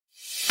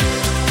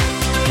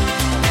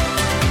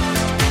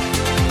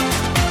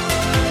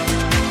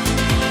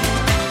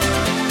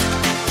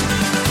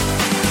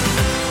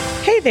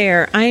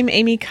there, I'm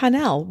Amy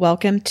Connell.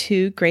 Welcome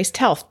to Graced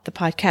Health, the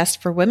podcast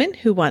for women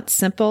who want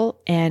simple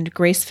and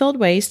grace-filled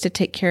ways to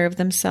take care of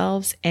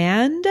themselves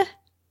and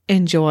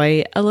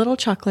enjoy a little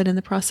chocolate in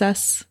the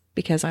process,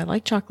 because I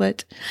like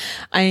chocolate.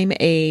 I'm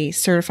a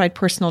certified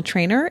personal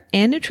trainer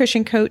and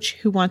nutrition coach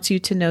who wants you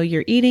to know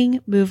your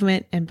eating,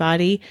 movement, and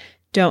body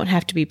don't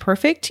have to be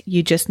perfect.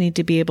 You just need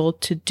to be able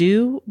to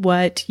do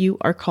what you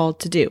are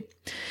called to do.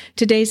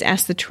 Today's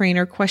Ask the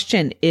Trainer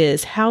question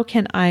is, how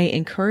can I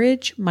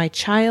encourage my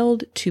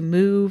child to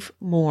move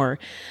more?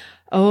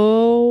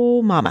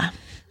 Oh, mama.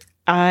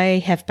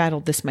 I have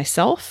battled this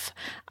myself.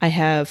 I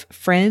have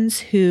friends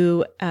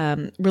who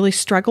really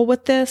struggle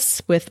with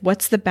this, with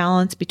what's the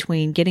balance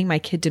between getting my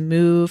kid to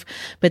move,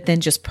 but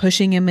then just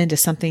pushing him into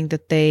something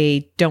that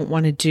they don't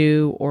want to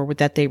do or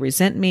that they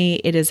resent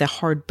me. It is a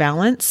hard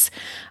balance.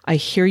 I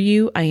hear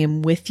you. I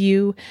am with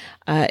you.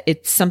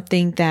 It's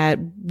something that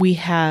we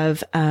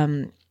have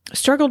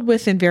struggled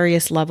with in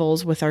various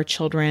levels with our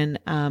children,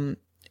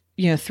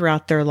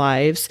 throughout their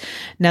lives.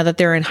 Now that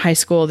they're in high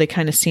school, they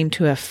kind of seem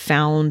to have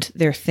found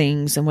their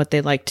things and what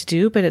they like to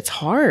do, but it's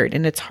hard.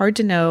 And it's hard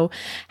to know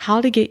how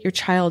to get your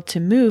child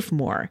to move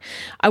more.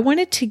 I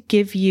wanted to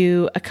give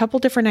you a couple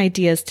different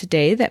ideas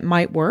today that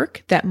might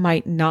work, that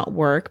might not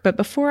work. But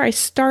before I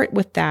start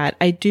with that,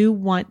 I do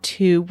want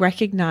to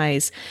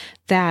recognize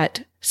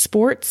that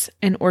sports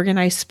and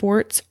organized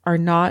sports are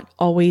not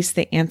always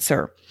the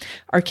answer.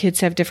 Our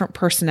kids have different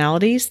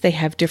personalities. They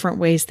have different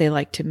ways they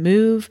like to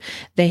move.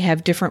 They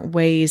have different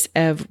ways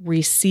of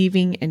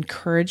receiving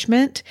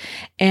encouragement.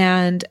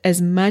 And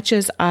as much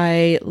as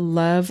I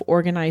love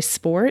organized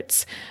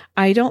sports,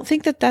 I don't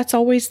think that that's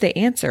always the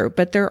answer,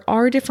 but there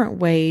are different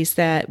ways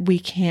that we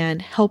can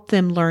help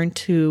them learn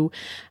to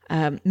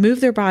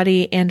move their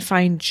body and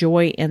find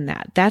joy in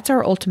that. That's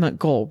our ultimate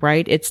goal,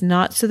 right? It's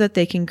not so that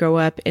they can grow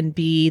up and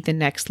be the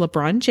next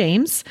LeBron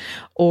James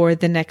or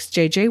the next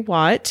JJ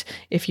Watt.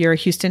 If you're a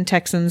Houston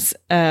Texans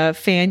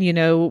fan, you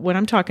know what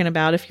I'm talking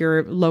about if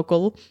you're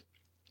local.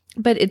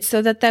 But it's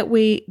so that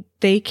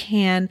they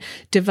can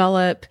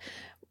develop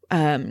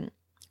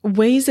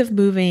ways of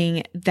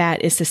moving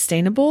that is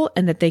sustainable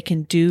and that they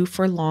can do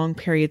for long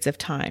periods of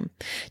time.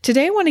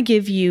 Today, I want to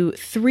give you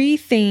 3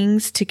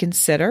 things to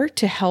consider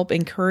to help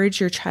encourage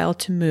your child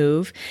to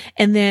move.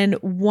 And then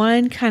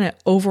one kind of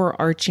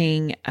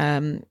overarching,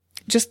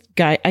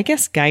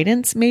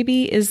 guidance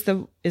maybe is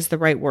the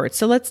right word.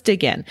 So let's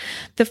dig in.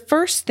 The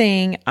first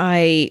thing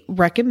I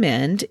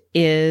recommend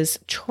is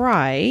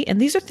try, and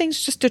these are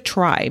things just to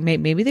try.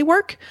 Maybe they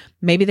work,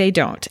 maybe they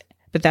don't.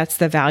 But that's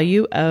the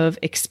value of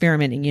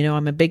experimenting.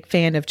 I'm a big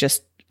fan of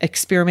just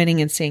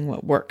experimenting and seeing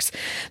what works.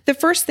 The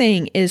first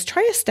thing is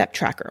try a step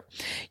tracker.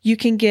 You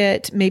can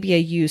get maybe a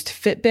used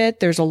Fitbit.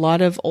 There's a lot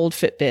of old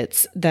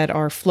Fitbits that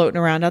are floating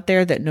around out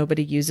there that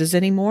nobody uses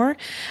anymore.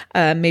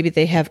 Maybe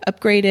they have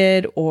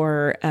upgraded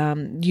or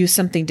use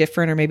something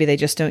different, or maybe they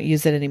just don't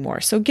use it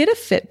anymore. So get a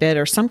Fitbit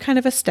or some kind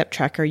of a step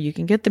tracker. You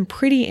can get them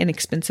pretty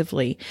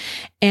inexpensively,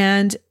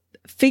 and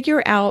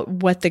figure out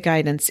what the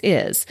guidance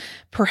is.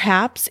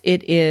 Perhaps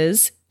it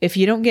is, if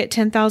you don't get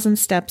 10,000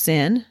 steps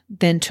in,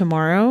 then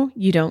tomorrow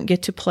you don't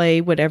get to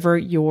play whatever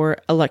your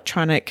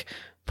electronic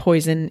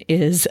poison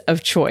is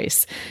of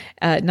choice.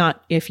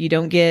 Not if you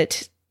don't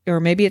get, or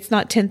maybe it's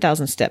not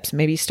 10,000 steps.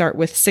 Maybe start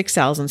with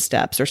 6,000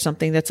 steps or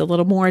something that's a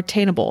little more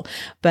attainable.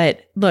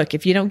 But look,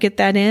 if you don't get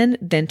that in,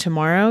 then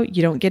tomorrow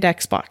you don't get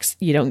Xbox,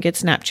 you don't get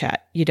Snapchat,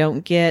 you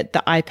don't get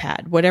the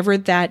iPad, whatever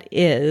that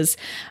is.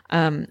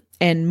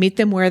 And meet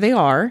them where they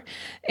are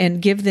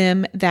and give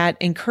them that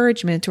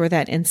encouragement or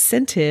that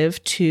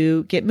incentive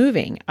to get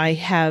moving. I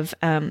have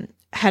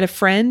had a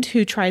friend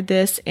who tried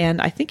this,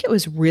 and I think it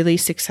was really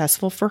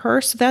successful for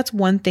her. So that's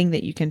one thing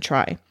that you can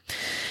try.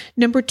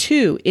 Number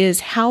 2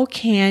 is, how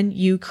can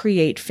you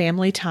create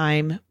family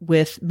time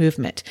with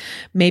movement?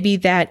 Maybe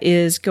that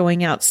is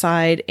going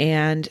outside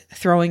and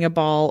throwing a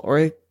ball,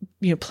 or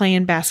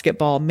playing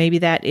basketball. Maybe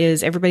that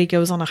is everybody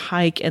goes on a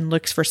hike and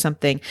looks for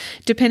something,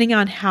 depending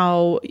on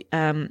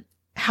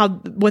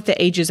what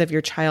the ages of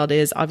your child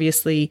is.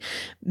 Obviously,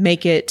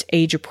 make it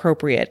age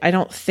appropriate. I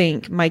don't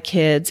think my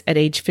kids at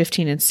age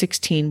 15 and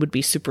 16 would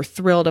be super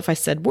thrilled if I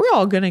said, we're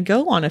all going to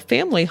go on a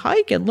family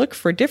hike and look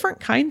for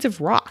different kinds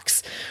of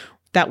rocks.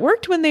 That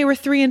worked when they were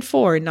 3 and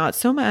 4, not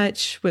so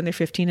much when they're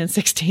 15 and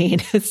 16.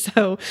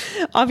 So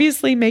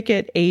obviously make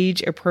it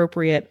age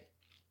appropriate.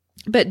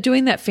 But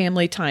doing that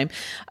family time,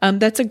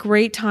 that's a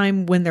great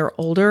time when they're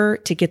older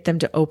to get them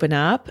to open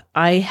up.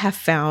 I have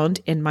found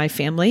in my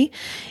family,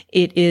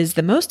 it is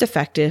the most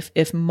effective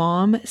if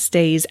mom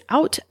stays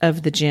out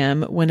of the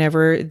gym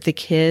whenever the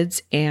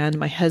kids and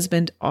my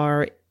husband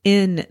are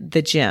in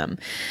the gym.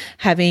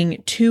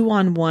 Having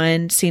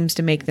 2-on-1 seems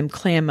to make them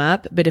clam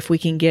up, but if we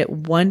can get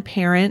one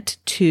parent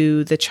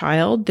to the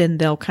child, then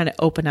they'll kind of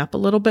open up a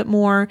little bit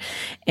more.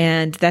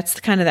 And that's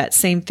kind of that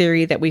same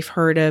theory that we've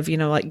heard of,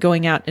 like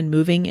going out and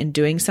moving and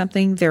doing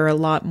something. They're a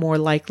lot more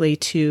likely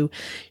to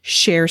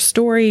share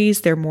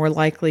stories. They're more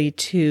likely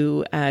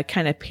to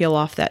kind of peel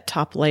off that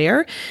top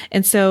layer.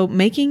 And so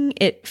making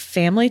it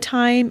family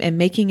time and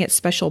making it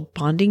special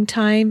bonding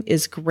time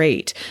is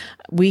great.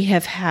 We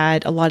have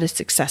had a lot of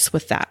success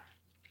with that.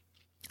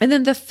 And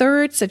then the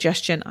third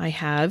suggestion I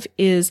have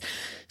is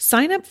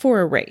sign up for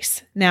a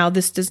race. Now,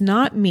 this does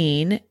not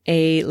mean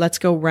let's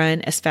go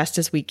run as fast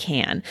as we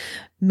can.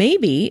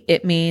 Maybe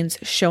it means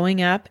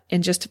showing up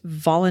and just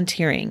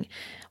volunteering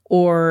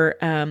or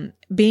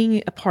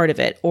being a part of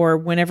it, or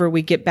whenever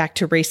we get back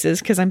to races,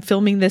 because I'm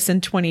filming this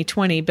in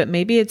 2020, but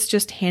maybe it's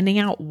just handing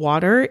out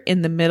water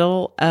in the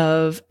middle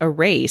of a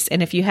race.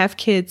 And if you have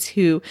kids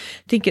who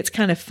think it's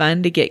kind of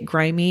fun to get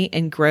grimy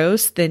and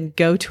gross, then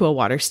go to a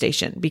water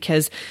station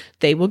because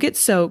they will get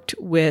soaked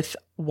with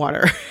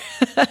water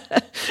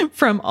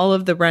from all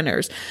of the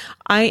runners.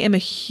 I am a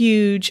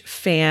huge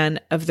fan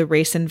of the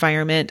race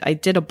environment. I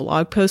did a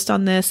blog post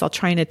on this. I'll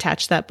try and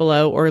attach that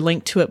below or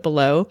link to it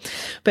below.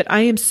 But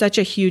I am such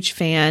a huge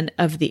fan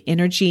of the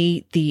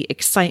energy, the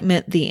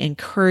excitement, the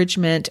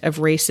encouragement of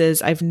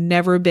races. I've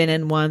never been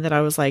in one that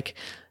I was like,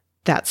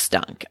 that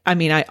stunk. I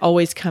mean, I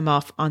always come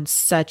off on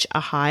such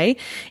a high,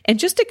 and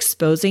just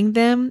exposing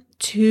them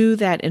to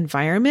that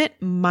environment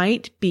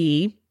might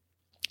be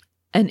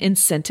an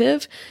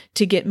incentive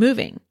to get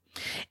moving.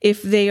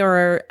 If they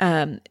are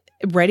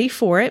ready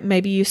for it,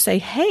 maybe you say,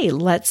 hey,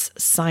 let's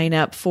sign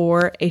up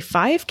for a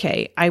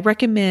 5K. I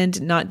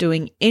recommend not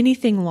doing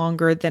anything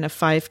longer than a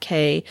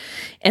 5K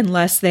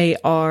unless they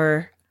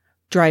are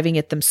driving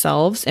it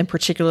themselves, and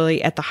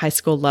particularly at the high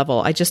school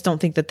level. I just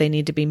don't think that they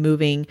need to be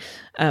moving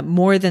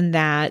more than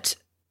that.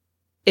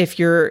 If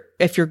your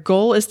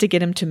goal is to get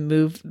them to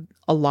move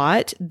a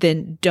lot,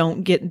 then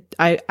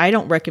I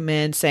don't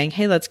recommend saying,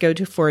 hey, let's go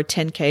for a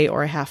 10K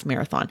or a half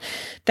marathon.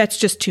 That's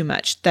just too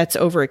much. That's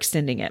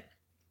overextending it.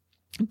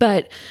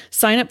 But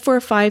sign up for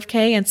a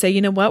 5K and say,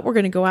 you know what, we're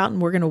going to go out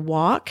and we're going to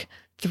walk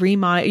 3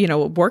 miles,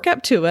 work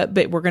up to it,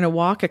 but we're going to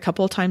walk a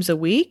couple of times a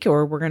week,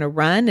 or we're going to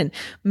run, and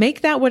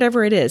make that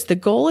whatever it is. The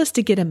goal is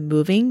to get them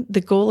moving.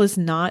 The goal is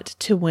not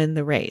to win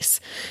the race.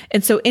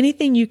 And so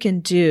anything you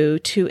can do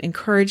to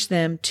encourage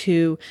them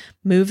to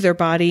move their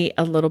body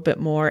a little bit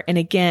more, and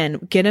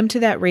again, get them to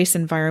that race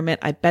environment,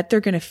 I bet they're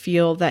going to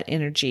feel that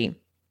energy.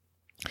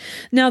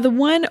 Now, the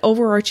one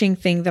overarching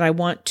thing that I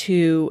want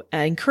to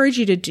encourage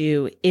you to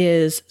do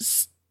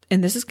is,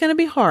 and this is going to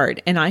be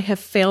hard, and I have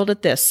failed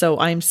at this. So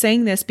I'm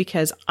saying this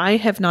because I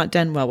have not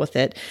done well with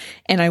it,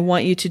 and I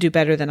want you to do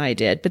better than I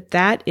did. But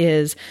that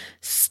is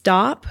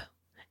stop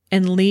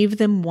and leave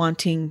them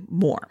wanting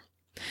more.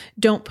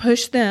 Don't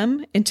push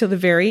them until the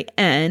very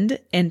end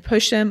and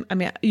push them. I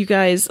mean, you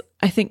guys,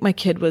 I think my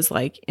kid was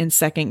like in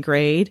 2nd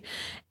grade,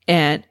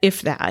 and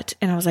if that,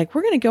 and I was like,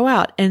 we're going to go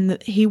out.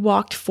 And he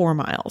walked 4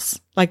 miles,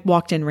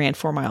 walked and ran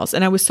 4 miles.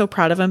 And I was so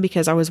proud of him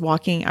because I was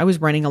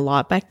running a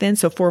lot back then.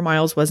 So 4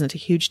 miles wasn't a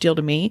huge deal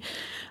to me.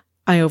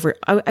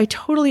 I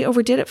totally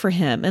overdid it for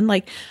him. And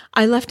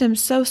I left him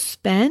so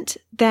spent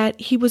that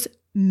he was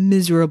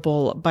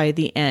miserable by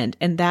the end.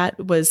 And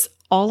that was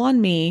all on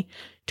me,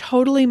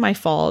 totally my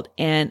fault.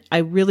 And I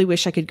really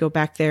wish I could go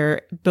back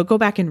there, but go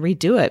back and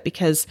redo it,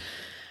 because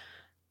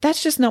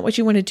that's just not what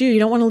you want to do. You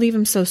don't want to leave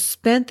them so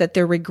spent that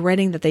they're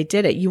regretting that they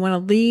did it. You want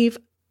to leave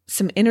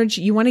some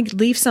energy. You want to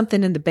leave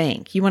something in the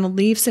bank. You want to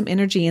leave some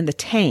energy in the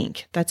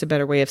tank. That's a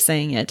better way of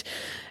saying it.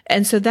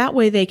 And so that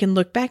way they can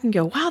look back and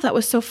go, wow, that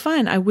was so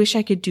fun. I wish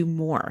I could do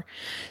more.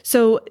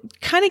 So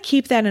kind of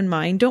keep that in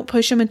mind. Don't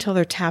push them until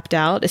they're tapped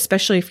out,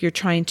 especially if you're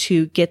trying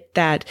to get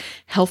that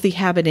healthy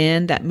habit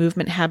in, that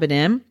movement habit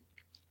in.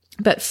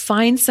 But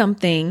find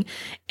something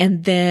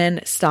and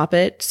then stop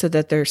it so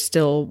that they're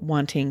still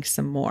wanting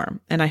some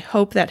more. And I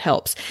hope that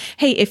helps.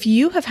 Hey, if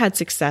you have had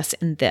success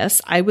in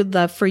this, I would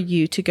love for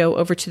you to go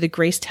over to the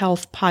Graced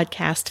Health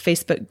Podcast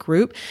Facebook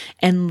group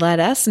and let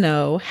us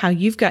know how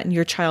you've gotten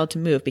your child to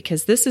move,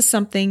 because this is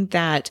something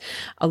that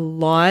a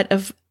lot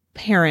of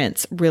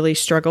parents really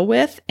struggle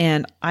with.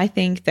 And I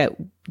think that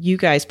you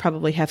guys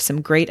probably have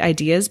some great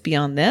ideas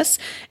beyond this,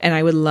 and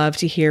I would love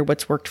to hear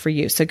what's worked for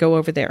you. So go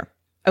over there.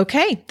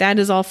 Okay, that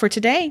is all for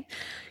today.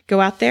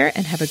 Go out there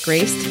and have a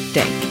graced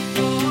day.